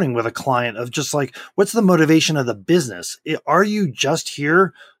this morning with a client of just like, what's the motivation of the business? Are you just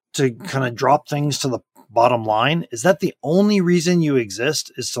here to kind of drop things to the bottom line? Is that the only reason you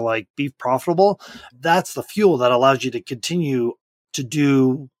exist, is to like be profitable? That's the fuel that allows you to continue to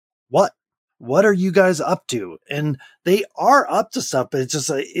do what? What are you guys up to? And they are up to stuff, but it's just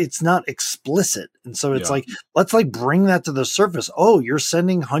it's not explicit. And so it's like, let's like bring that to the surface. Oh, you're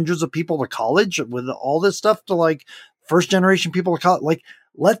sending hundreds of people to college with all this stuff to like first generation people to college. Like,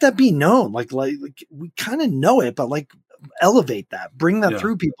 let that be known. Like we kind of know it, but like elevate that, bring that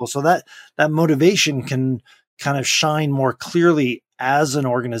through people so that motivation can kind of shine more clearly as an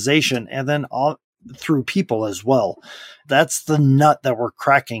organization and then through people as well. That's the nut that we're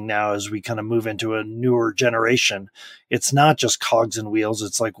cracking now as we kind of move into a newer generation. It's not just cogs and wheels.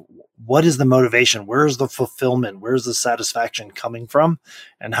 It's like, what is the motivation? Where's the fulfillment? Where's the satisfaction coming from?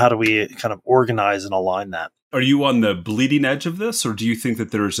 And how do we kind of organize and align that? Are you on the bleeding edge of this, or do you think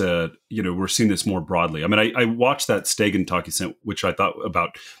that there's we're seeing this more broadly? I mean, I watched that Stegan talk you sent, which I thought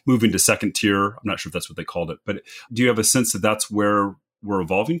about moving to second tier. I'm not sure if that's what they called it, but do you have a sense that that's where we're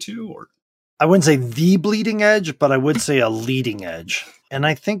evolving to, or? I wouldn't say the bleeding edge, but I would say a leading edge. And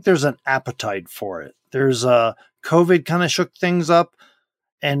I think there's an appetite for it. There's COVID kind of shook things up.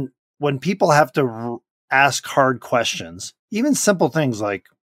 And when people have to ask hard questions, even simple things like,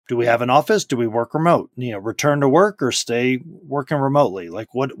 do we have an office? Do we work remote? Return to work or stay working remotely?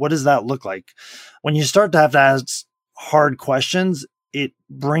 Like what does that look like? When you start to have to ask hard questions, it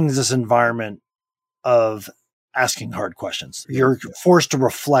brings this environment of asking hard questions. You're forced to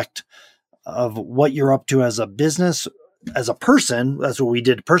reflect of what you're up to as a business, as a person. That's what we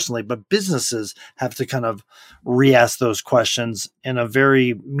did personally, but businesses have to kind of re-ask those questions in a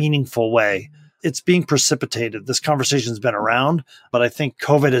very meaningful way. It's being precipitated. This conversation's been around, but I think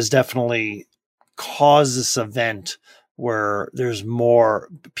COVID has definitely caused this event where there's more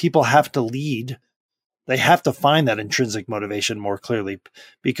people have to lead. They have to find that intrinsic motivation more clearly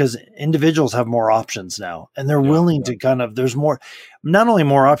because individuals have more options now and they're willing to there's more, not only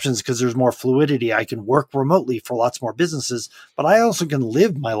more options because there's more fluidity. I can work remotely for lots more businesses, but I also can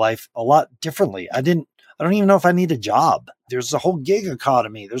live my life a lot differently. I don't even know if I need a job. There's a whole gig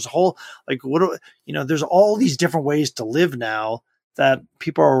economy. There's a whole, there's all these different ways to live now that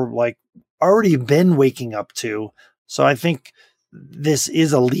people are like already been waking up to. So I think this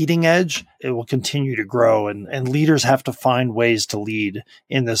is a leading edge. It will continue to grow and leaders have to find ways to lead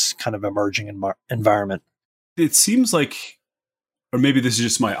in this kind of emerging environment. It seems like, or maybe this is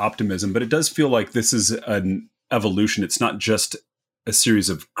just my optimism, but it does feel like this is an evolution. It's not just a series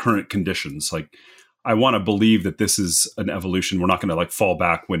of current conditions. Like I want to believe that this is an evolution. We're not going to like fall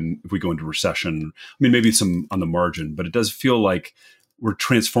back if we go into recession. I mean, maybe some on the margin, but it does feel like we're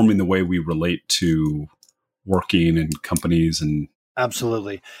transforming the way we relate to working and companies. And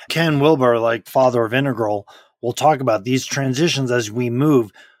absolutely. Ken Wilber, like father of Integral, will talk about these transitions as we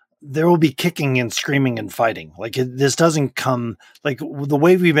move. There will be kicking and screaming and fighting. Like this doesn't come like the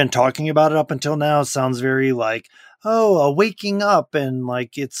way we've been talking about it up until now sounds very like, a waking up and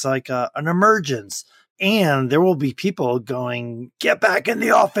like it's like an emergence. And there will be people going, get back in the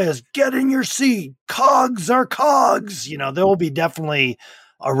office, get in your seat. Cogs are cogs. There will be definitely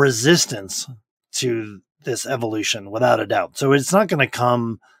a resistance to this evolution without a doubt. So it's not going to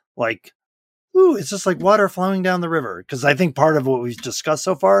come like ooh, it's just like water flowing down the river. Because I think part of what we've discussed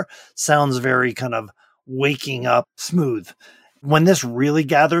so far sounds very kind of waking up smooth. When this really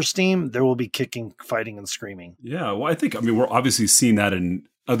gathers steam, there will be kicking, fighting, and screaming. Yeah, well, I mean, we're obviously seeing that in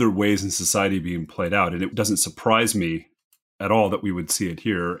other ways in society being played out, and it doesn't surprise me at all that we would see it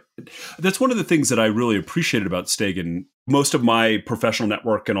here. That's one of the things that I really appreciated about Stegen. Most of my professional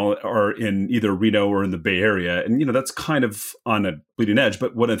network and all are in either Reno or in the Bay Area, and that's kind of on a bleeding edge.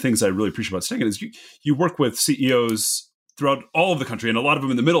 But one of the things I really appreciate about Stegen is you work with CEOs throughout all of the country, and a lot of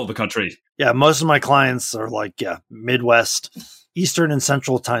them in the middle of the country. Yeah, most of my clients are like, Midwest, Eastern and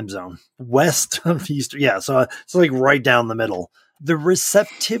Central time zone, West of Eastern. Yeah, so it's like right down the middle. The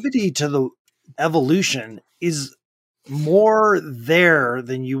receptivity to the evolution is more there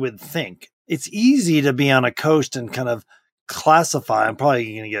than you would think. It's easy to be on a coast and kind of classify. I'm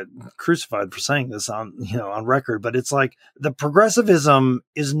probably going to get crucified for saying this on record, but it's like the progressivism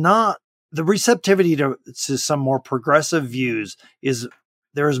is not the receptivity to some more progressive views is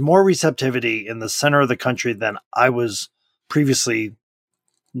there is more receptivity in the center of the country than I was previously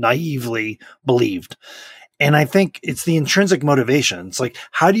naively believed. And I think it's the intrinsic motivation. It's like,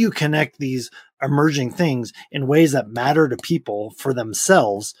 how do you connect these emerging things in ways that matter to people for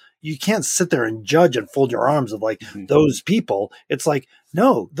themselves? You can't sit there and judge and fold your arms of like those people. It's like,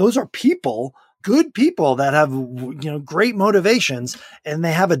 no, those are people, good people that have, great motivations, and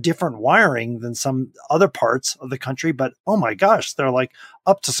they have a different wiring than some other parts of the country. But oh my gosh, they're like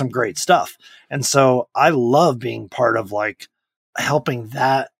up to some great stuff. And so I love being part of like helping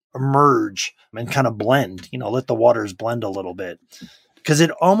that emerge and kind of blend, let the waters blend a little bit. Because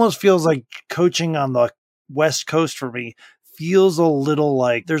it almost feels like coaching on the West Coast for me feels a little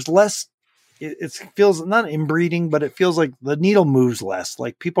like there's less, it feels not inbreeding, but it feels like the needle moves less.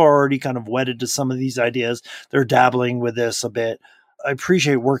 Like people are already kind of wedded to some of these ideas. They're dabbling with this a bit. I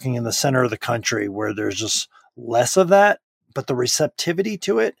appreciate working in the center of the country where there's just less of that, but the receptivity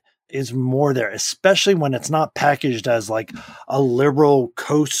to it is more there, especially when it's not packaged as like a liberal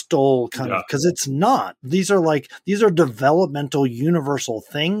coastal kind of, because it's not. These are developmental universal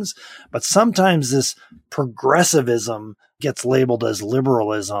things, but sometimes this progressivism gets labeled as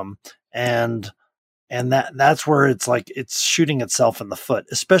liberalism, and that's where it's like it's shooting itself in the foot,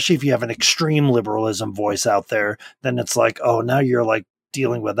 especially if you have an extreme liberalism voice out there. Then it's like, oh, now you're like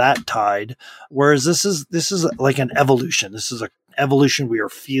dealing with that tide, whereas this is like an evolution. This is a evolution we are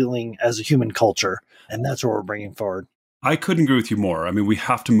feeling as a human culture, and that's what we're bringing forward. I couldn't agree with you more. I mean, we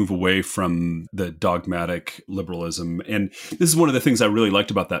have to move away from the dogmatic liberalism. And this is one of the things I really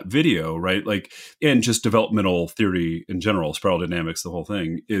liked about that video, right? Like, and just developmental theory in general, spiral dynamics, the whole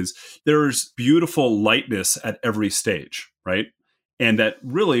thing is there's beautiful lightness at every stage, right? And that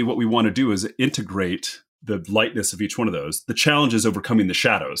really what we want to do is integrate the lightness of each one of those. The challenge is overcoming the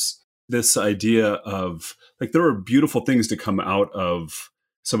shadows. This idea of like, there are beautiful things to come out of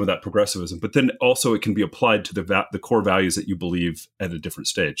some of that progressivism, but then also it can be applied to the core values that you believe at a different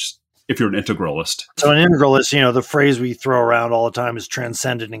stage, if you're an integralist. So an integralist, the phrase we throw around all the time is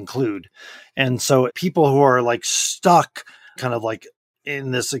transcend and include. And so people who are like stuck kind of like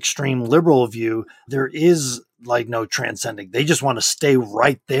in this extreme liberal view, there is like no transcending. They just want to stay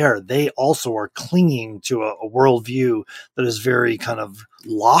right there. They also are clinging to a worldview that is very kind of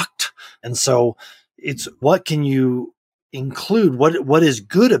locked. And so it's what can you include? What is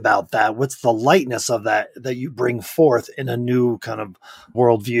good about that? What's the lightness of that you bring forth in a new kind of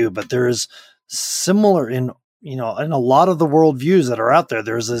worldview? But there is similar in in a lot of the worldviews that are out there,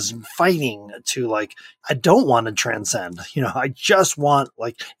 there's this fighting to like, I don't want to transcend, I just want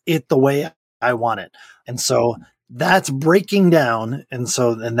like it the way I want it. And so that's breaking down. And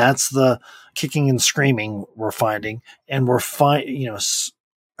that's the kicking and screaming we're finding. And we're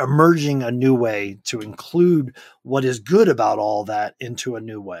emerging a new way to include what is good about all that into a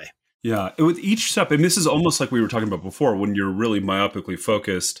new way. Yeah. With each step, and this is almost like we were talking about before, when you're really myopically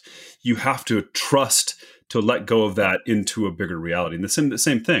focused, you have to trust to let go of that into a bigger reality. And the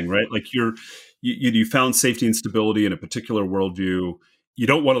same thing, right? Like you found safety and stability in a particular worldview. You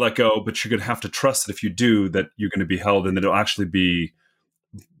don't want to let go, but you're going to have to trust that if you do, that you're going to be held and that it'll actually be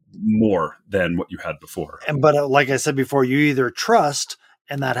more than what you had before. But like I said before, you either trust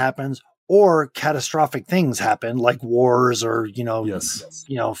and that happens, or catastrophic things happen like wars or,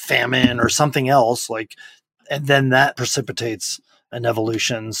 famine or something else and then that precipitates an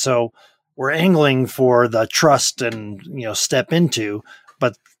evolution. So we're angling for the trust and, step into,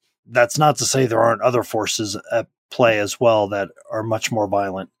 but that's not to say there aren't other forces at play as well that are much more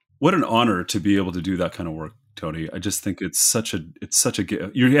violent. What an honor to be able to do that kind of work, Tony. I just think it's such a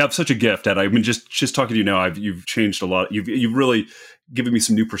gift. You have such a gift, and I mean, just talking to you now, you've changed a lot. You've really given me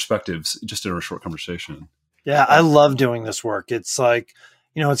some new perspectives just in our short conversation. Yeah, I love doing this work. It's like,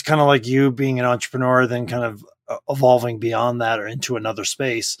 it's kind of like you being an entrepreneur, then kind of evolving beyond that or into another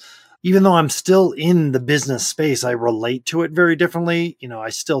space. Even though I'm still in the business space, I relate to it very differently. I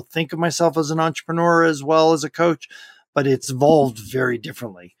still think of myself as an entrepreneur as well as a coach, but it's evolved very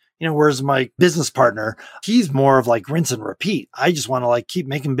differently. Whereas my business partner, he's more of like rinse and repeat. I just want to like keep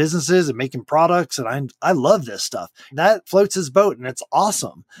making businesses and making products. And I love this stuff. That floats his boat and it's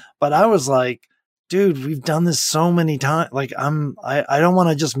awesome. But I was like, dude, we've done this so many times. Like I don't want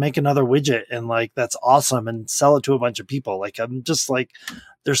to just make another widget and like, that's awesome and sell it to a bunch of people. Like, I'm just like,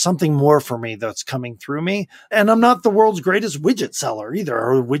 there's something more for me that's coming through me. And I'm not the world's greatest widget seller either,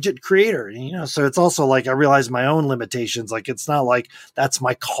 or widget creator, so it's also like, I realize my own limitations. Like, it's not like that's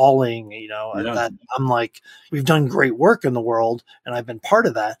my calling, that I'm like, we've done great work in the world and I've been part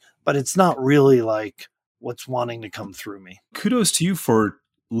of that, but it's not really like what's wanting to come through me. Kudos to you for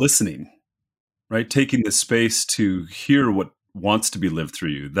listening, right? Taking the space to hear what wants to be lived through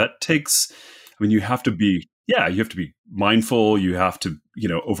you. That takes, you have to be mindful. You have to,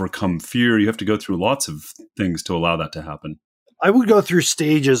 overcome fear. You have to go through lots of things to allow that to happen. I would go through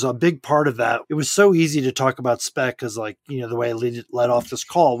stages. A big part of that, it was so easy to talk about spec because like, the way I led off this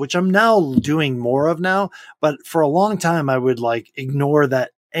call, which I'm now doing more of now. But for a long time, I would like ignore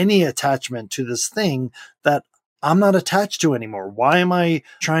that any attachment to this thing that I'm not attached to anymore. Why am I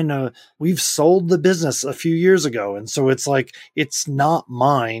we've sold the business a few years ago. And so it's like, it's not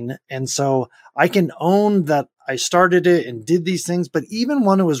mine. And so I can own that I started it and did these things. But even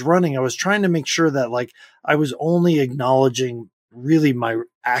when it was running, I was trying to make sure that like I was only acknowledging really my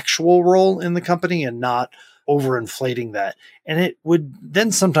actual role in the company and not overinflating that. And it would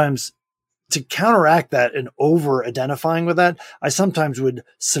then sometimes, to counteract that and over identifying with that, I sometimes would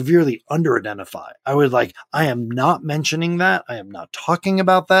severely under identify. I would like, I am not mentioning that. I am not talking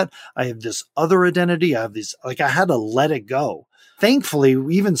about that. I have this other identity. I have these, like, I had to let it go. Thankfully,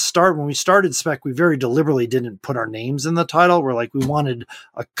 when we started Spec, we very deliberately didn't put our names in the title. We're like, we wanted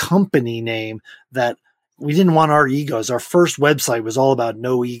a company name that we didn't want our egos. Our first website was all about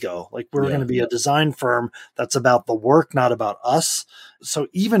no ego. Like, we're going to be a design firm that's about the work, not about us. So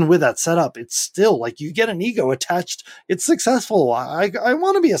even with that setup, it's still like you get an ego attached. It's successful. I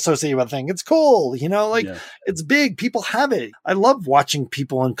want to be associated with a thing. It's cool. It's big. People have it. I love watching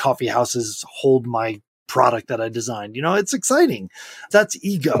people in coffee houses hold my product that I designed. It's exciting. That's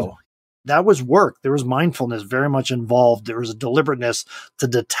ego. That was work. There was mindfulness very much involved. There was a deliberateness to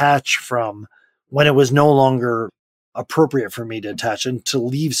detach from when it was no longer appropriate for me to attach and to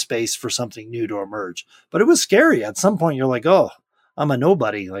leave space for something new to emerge. But it was scary. At some point, you're like, oh, I'm a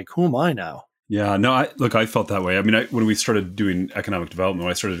nobody. Like, who am I now? Yeah, no, I felt that way. When we started doing economic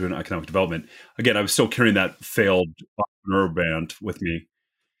development, again, I was still carrying that failed entrepreneur band with me.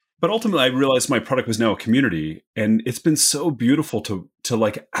 But ultimately, I realized my product was now a community, and it's been so beautiful to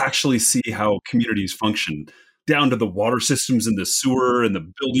like actually see how communities function, down to the water systems and the sewer and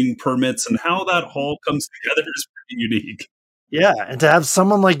the building permits, and how that all comes together is pretty unique. Yeah, and to have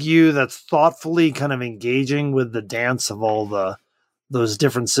someone like you that's thoughtfully kind of engaging with the dance of all those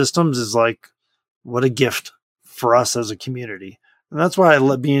different systems is like, what a gift for us as a community. And that's why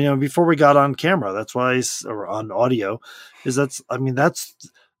before we got on camera, or on audio, that's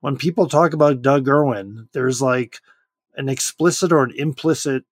when people talk about Doug Irwin, there's like an explicit or an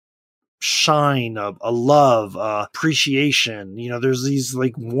implicit shine of a love, appreciation. There's these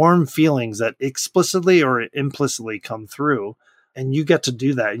like warm feelings that explicitly or implicitly come through, and you get to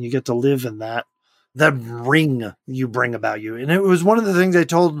do that, and you get to live in that ring you bring about you. And it was one of the things I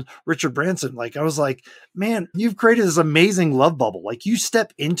told Richard Branson. Like, I was like, man, you've created this amazing love bubble. Like, you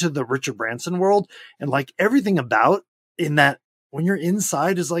step into the Richard Branson world, and like everything about in that, when you're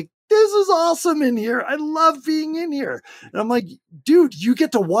inside, is like, this is awesome in here. I love being in here. And I'm like, dude, you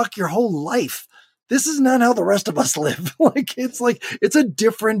get to walk your whole life. This is not how the rest of us live. It's a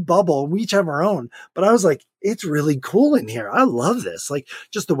different bubble. We each have our own. But I was like, it's really cool in here. I love this. Like,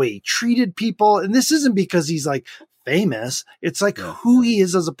 just the way he treated people. And this isn't because he's like famous. It's like who he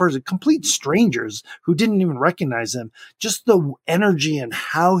is as a person. Complete strangers who didn't even recognize him. Just the energy and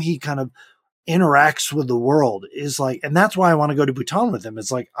how he kind of interacts with the world is like, and that's why I want to go to Bhutan with him.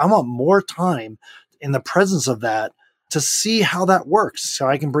 It's like, I want more time in the presence of that to see how that works, so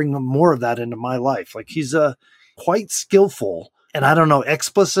I can bring more of that into my life. Like, he's quite skillful, and I don't know,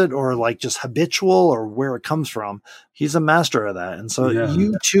 explicit or like just habitual or where it comes from. He's a master of that. And so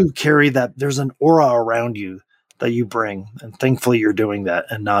you too carry that. There's an aura around you that you bring. And thankfully you're doing that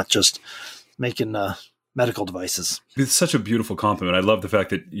and not just making medical devices. It's such a beautiful compliment. I love the fact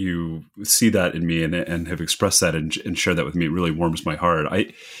that you see that in me and have expressed that and shared that with me. It really warms my heart.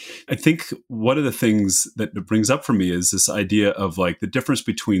 I think one of the things that it brings up for me is this idea of like the difference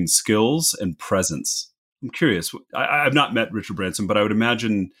between skills and presence. I'm curious. I've not met Richard Branson, but I would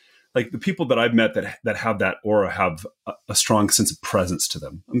imagine like the people that I've met that have that aura have a strong sense of presence to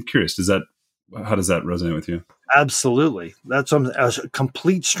them. I'm curious. How does that resonate with you? Absolutely. That's a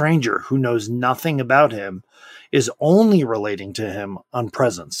complete stranger who knows nothing about him is only relating to him on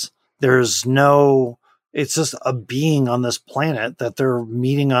presence. It's just a being on this planet that they're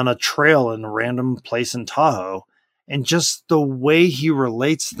meeting on a trail in a random place in Tahoe. And just the way he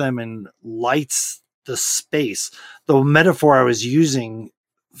relates to them and lights the space. The metaphor I was using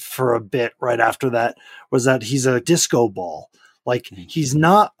for a bit right after that was that he's a disco ball. Like he's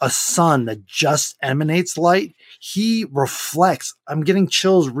not a sun that just emanates light. He reflects. I'm getting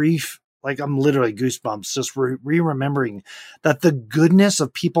chills, like I'm literally goosebumps just remembering that the goodness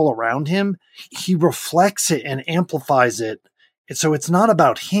of people around him, he reflects it and amplifies it. And so it's not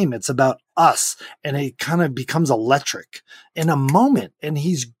about him, it's about us. And it kind of becomes electric in a moment. And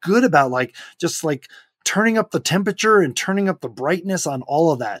he's good about just turning up the temperature and turning up the brightness on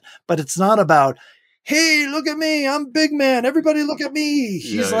all of that. But it's not about, hey, look at me, I'm big man, everybody look at me.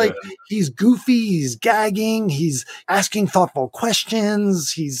 He's goofy, he's gagging, he's asking thoughtful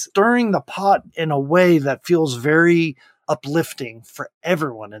questions, he's stirring the pot in a way that feels very uplifting for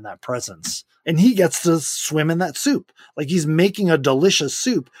everyone in that presence. And he gets to swim in that soup. Like he's making a delicious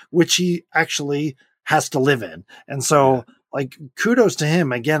soup, which he actually has to live in. And so kudos to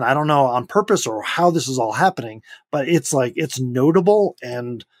him. Again, I don't know on purpose or how this is all happening, but it's notable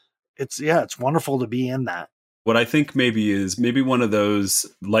and it's wonderful to be in that. What I think maybe one of those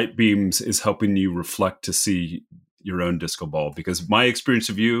light beams is helping you reflect to see your own disco ball. Because my experience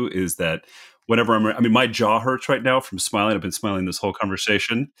of you is that whenever my jaw hurts right now from smiling. I've been smiling this whole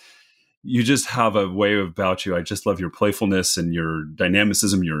conversation. You just have a way about you. I just love your playfulness and your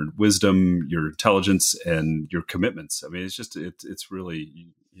dynamicism, your wisdom, your intelligence, and your commitments. I mean, it's really,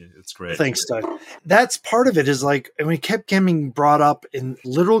 it's great. Thanks, Doug. That's part of it is and we kept getting brought up in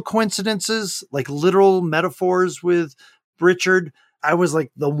literal coincidences, like literal metaphors with Richard. I was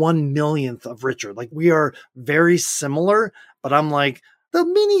like the 1/1,000,000th of Richard. Like we are very similar, but I'm like the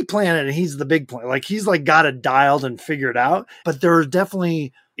mini planet and he's the big planet. Like he's got it dialed and figured out, but there are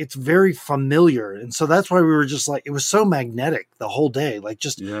definitely, it's very familiar. And so that's why we were just it was so magnetic the whole day,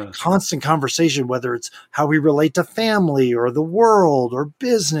 constant conversation, whether it's how we relate to family or the world or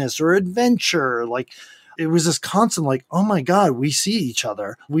business or adventure. It was this constant oh my God, we see each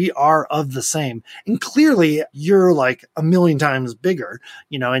other. We are of the same. And clearly you're a million times bigger,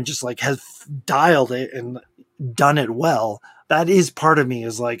 and just has dialed it and done it well. That is part of me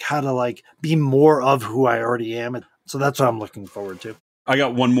is how to be more of who I already am. And so that's what I'm looking forward to. I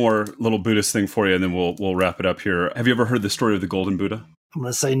got one more little Buddhist thing for you, and then we'll wrap it up here. Have you ever heard the story of the Golden Buddha? I'm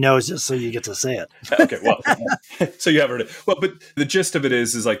going to say no, just so you get to say it. Okay, well, so you have heard it. Well, but the gist of it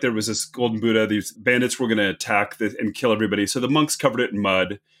is there was this Golden Buddha. These bandits were going to attack and kill everybody. So the monks covered it in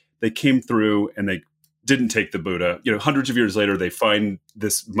mud. They came through and they didn't take the Buddha. Hundreds of years later, they find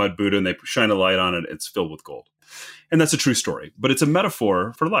this mud Buddha and they shine a light on it. It's filled with gold. And that's a true story, but it's a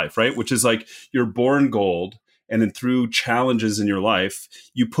metaphor for life, right? Which is you're born gold. And then through challenges in your life,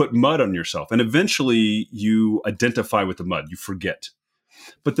 you put mud on yourself. And eventually you identify with the mud. You forget.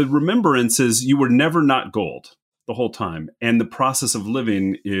 But the remembrance is you were never not gold the whole time. And the process of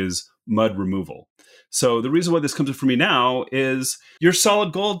living is mud removal. So the reason why this comes up for me now is you're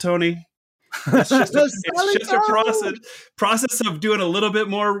solid gold, Tony. It's just a process of doing a little bit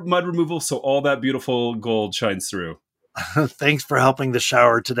more mud removal so all that beautiful gold shines through. Thanks for helping the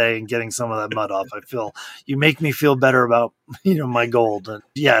shower today and getting some of that mud off. You make me feel better about, my gold. And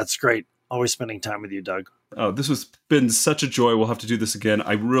yeah, it's great. Always spending time with you, Doug. Oh, this has been such a joy. We'll have to do this again.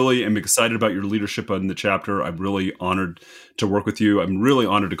 I really am excited about your leadership on the chapter. I'm really honored to work with you. I'm really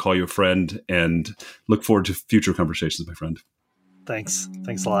honored to call you a friend and look forward to future conversations, my friend. Thanks.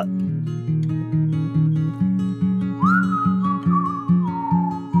 Thanks a lot.